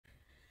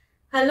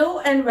Hello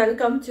and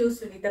welcome to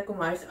Sunita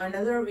Kumar's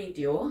another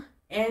video,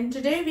 and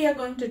today we are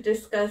going to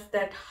discuss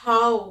that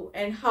how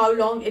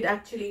long it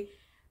actually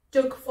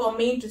took for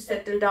me to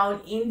settle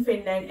down in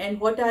Finland, and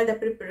what are the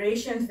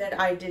preparations that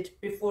I did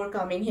before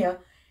coming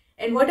here,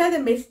 and what are the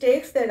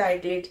mistakes that I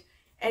did,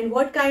 and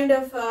what kind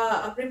of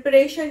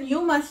preparation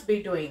you must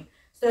be doing.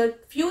 So a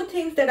few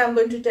things that I'm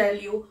going to tell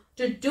you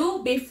to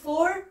do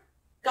before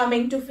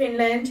coming to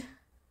Finland,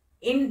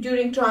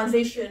 during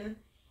transition,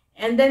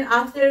 and then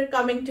after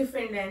coming to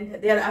Finland.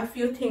 There are a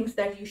few things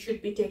that you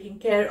should be taking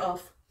care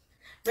of.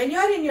 When you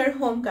are in your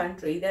home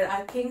country, there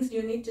are things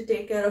you need to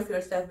take care of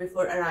yourself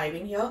before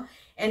arriving here.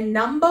 And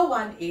number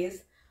one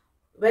is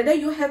whether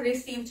you have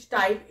received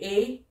type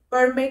A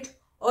permit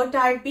or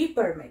type B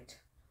permit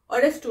or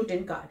a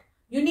student card.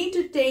 You need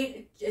to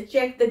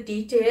check the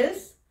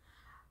details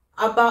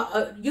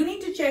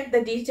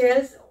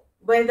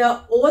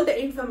whether all the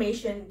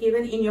information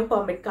given in your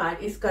permit card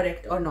is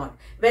correct or not,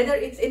 whether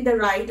it's in the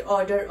right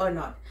order or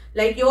not,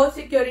 like your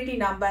security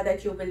number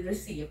that you will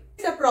receive.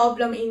 It's a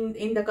problem in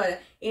the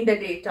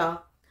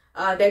data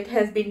that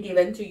has been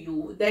given to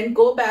you, then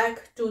go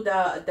back to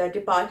the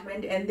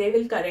department and they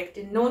will correct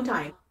in no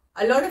time.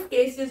 A lot of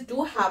cases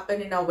do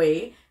happen in a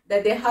way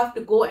that they have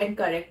to go and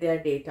correct their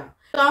data.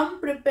 Come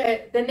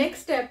prepared. The next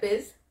step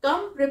is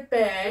come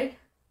prepared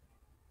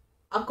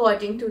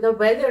according to the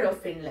weather of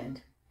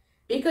Finland.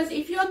 Because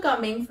if you are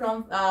coming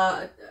from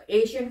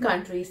Asian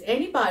countries,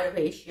 any part of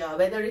Asia,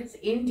 whether it's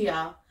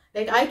India,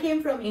 like I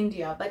came from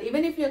India, but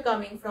even if you're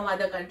coming from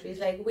other countries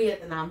like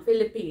Vietnam,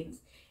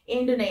 Philippines,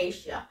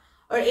 Indonesia,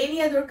 or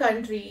any other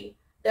country,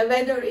 the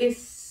weather is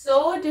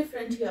so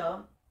different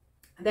here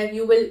that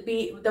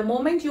the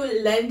moment you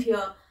land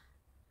here,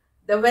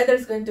 the weather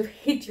is going to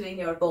hit you in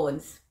your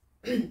bones.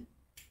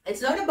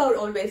 It's not about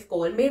always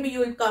cold. Maybe you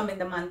will come in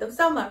the month of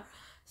summer.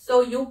 So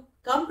you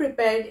come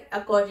prepared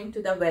according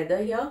to the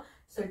weather here.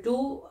 So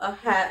do a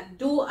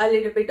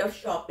little bit of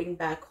shopping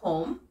back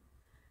home,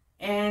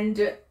 and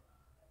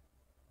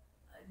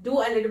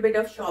do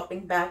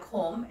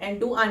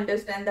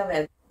understand the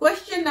weather.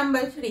 Question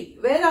number 3,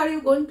 where are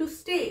you going to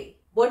stay?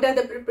 What are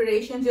the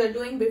preparations you are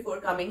doing before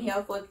coming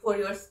here for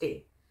your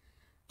stay?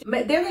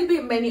 There will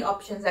be many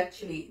options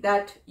actually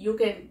that you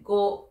can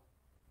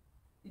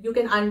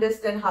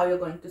understand how you're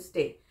going to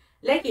stay.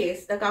 Like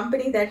yes, the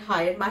company that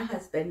hired my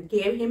husband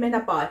gave him an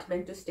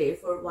apartment to stay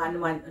for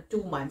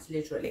 2 months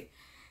literally.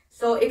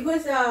 So it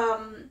was a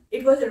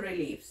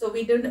relief. So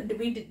we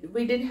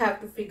didn't have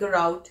to figure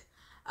out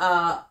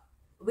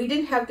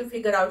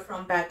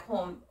from back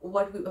home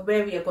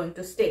where we are going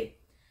to stay.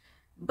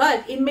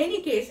 But in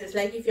many cases,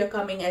 like if you're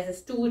coming as a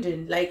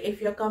student, like if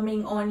you're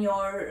coming on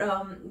your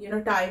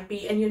type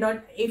B, and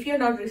if you're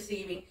not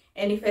receiving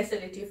any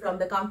facility from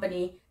the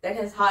company that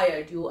has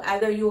hired you,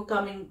 either you're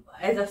coming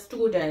as a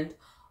student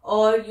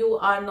or you're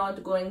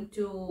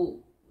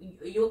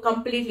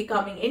completely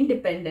coming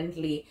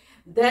independently,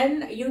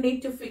 then you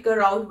need to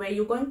figure out where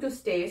you're going to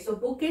stay. So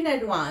book in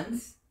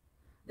advance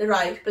the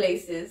right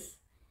places,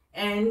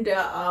 and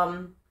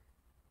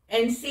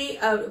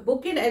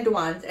book in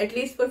advance at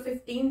least for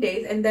 15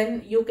 days, and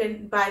then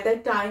by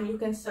that time you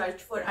can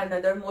search for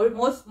another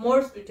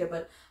more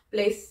suitable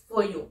place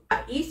for you.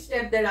 Each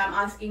step that I'm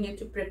asking you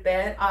to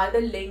prepare are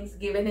the links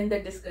given in the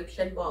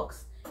description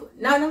box.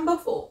 Now number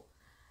 4,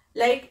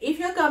 like if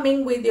you're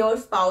coming with your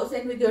spouse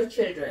and with your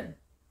children,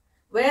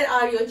 where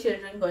are your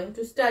children going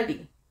to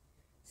study?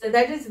 So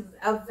that is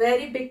a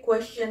very big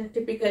question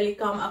typically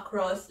come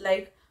across,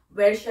 like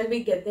where shall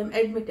we get them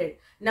admitted?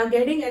 Now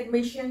getting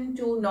admission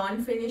to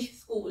non-Finnish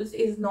schools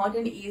is not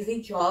an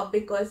easy job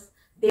because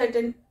there are a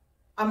certain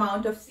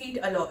amount of seat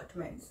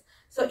allotments.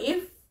 So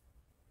if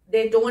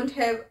they don't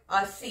have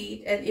a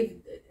seat,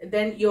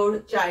 then your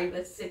child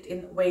will sit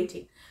in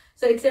waiting.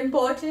 So it's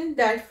important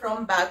that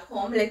from back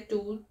home, like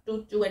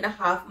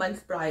 2.5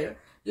 months prior,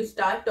 you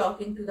start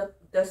talking to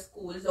the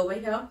schools over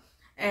here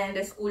and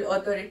the school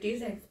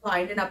authorities, and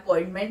find an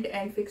appointment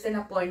and fix an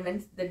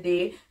appointment the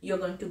day you're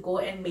going to go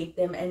and meet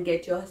them and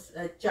get your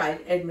child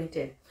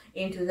admitted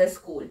into the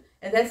school.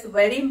 And that's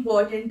very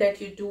important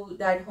that you do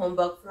that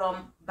homework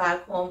from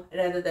back home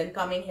rather than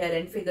coming here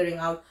and figuring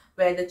out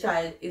where the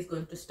child is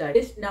going to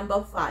study.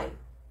 Number 5,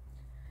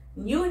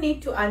 you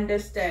need to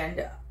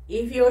understand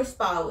if your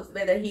spouse,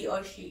 whether he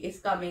or she is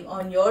coming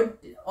on your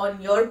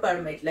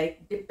permit,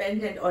 like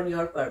dependent on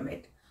your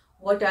permit,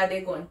 what are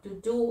they going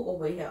to do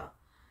over here?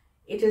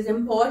 It is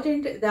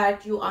important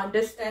that you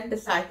understand the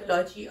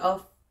psychology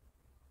of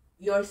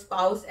your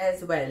spouse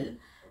as well,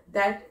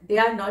 that they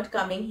are not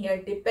coming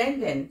here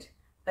dependent,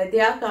 but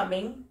they are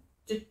coming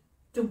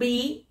to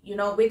be,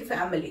 with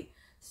family.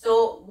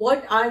 So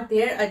what are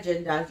their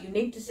agendas? You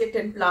need to sit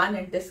and plan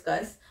and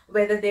discuss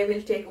whether they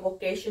will take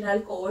vocational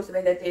course,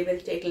 whether they will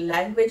take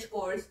language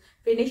course,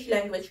 Finnish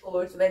language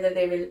course, whether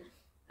they will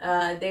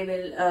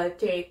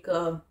take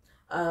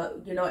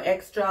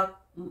extra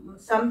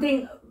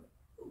something.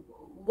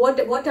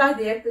 What are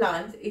their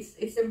plans?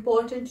 It's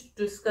important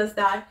to discuss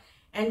that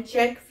and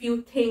check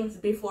few things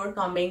before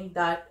coming,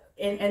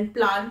 and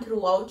plan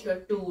throughout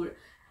your tour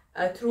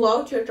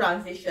throughout your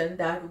transition,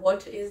 that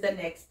what is the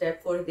next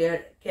step for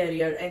their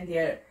career and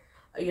their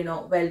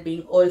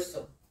well-being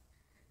also.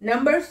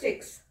 Number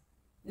six,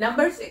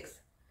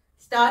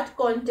 start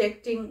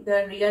contacting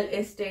the real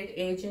estate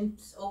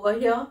agents over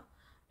here,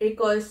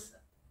 because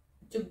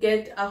to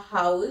get a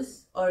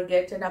house or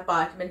get an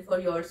apartment for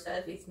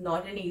yourself is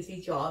not an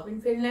easy job in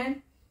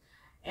Finland,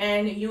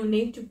 and you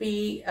need to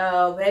be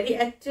very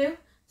active.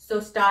 So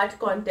start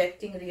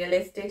contacting real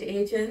estate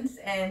agents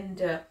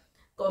and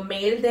go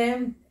mail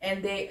them,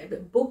 and they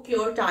book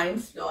your time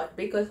slot,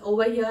 because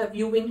over here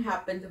viewing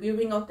happens.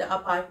 Viewing of the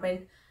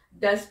apartment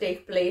does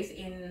take place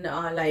in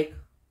 2-3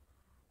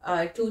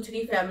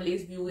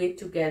 families view it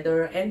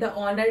together, and the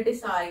owner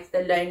decides,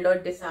 the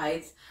landlord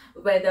decides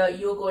whether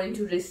you're going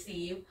to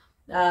receive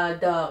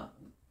the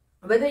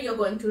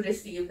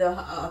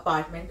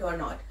apartment or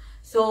not.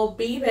 So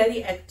be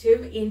very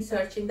active in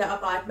searching the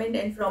apartment,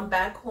 and from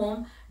back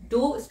home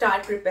do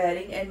start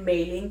preparing and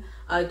mailing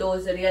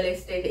those real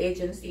estate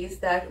agencies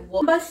that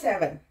work. Number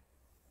 7,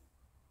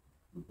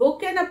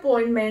 book an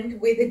appointment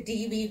with a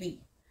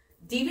DVV.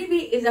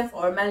 DVV is a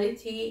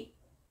formality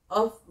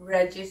of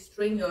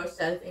registering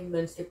yourself in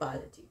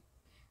municipality.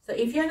 So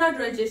if you're not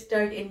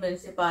registered in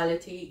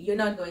municipality, you're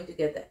not going to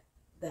get that.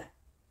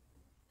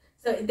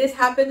 So this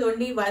happens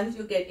only once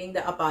you're getting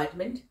the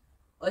apartment.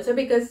 Also,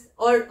 because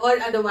or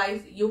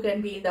otherwise you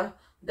can be in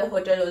the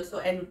hotel also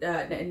and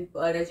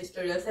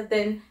register yourself,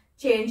 then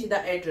change the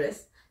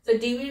address. So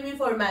DVV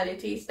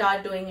formality,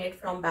 start doing it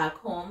from back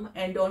home,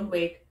 and don't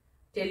wait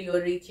till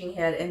you're reaching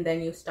here and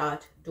then you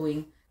start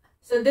doing.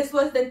 So this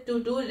was the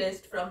to-do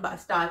list from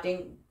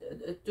starting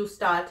to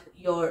start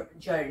your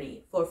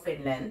journey for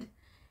Finland.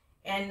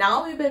 And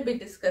now we will be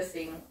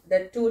discussing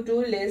the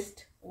to-do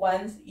list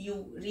once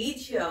you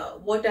reach here.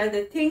 What are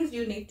the things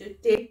you need to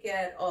take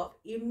care of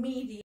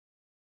immediately?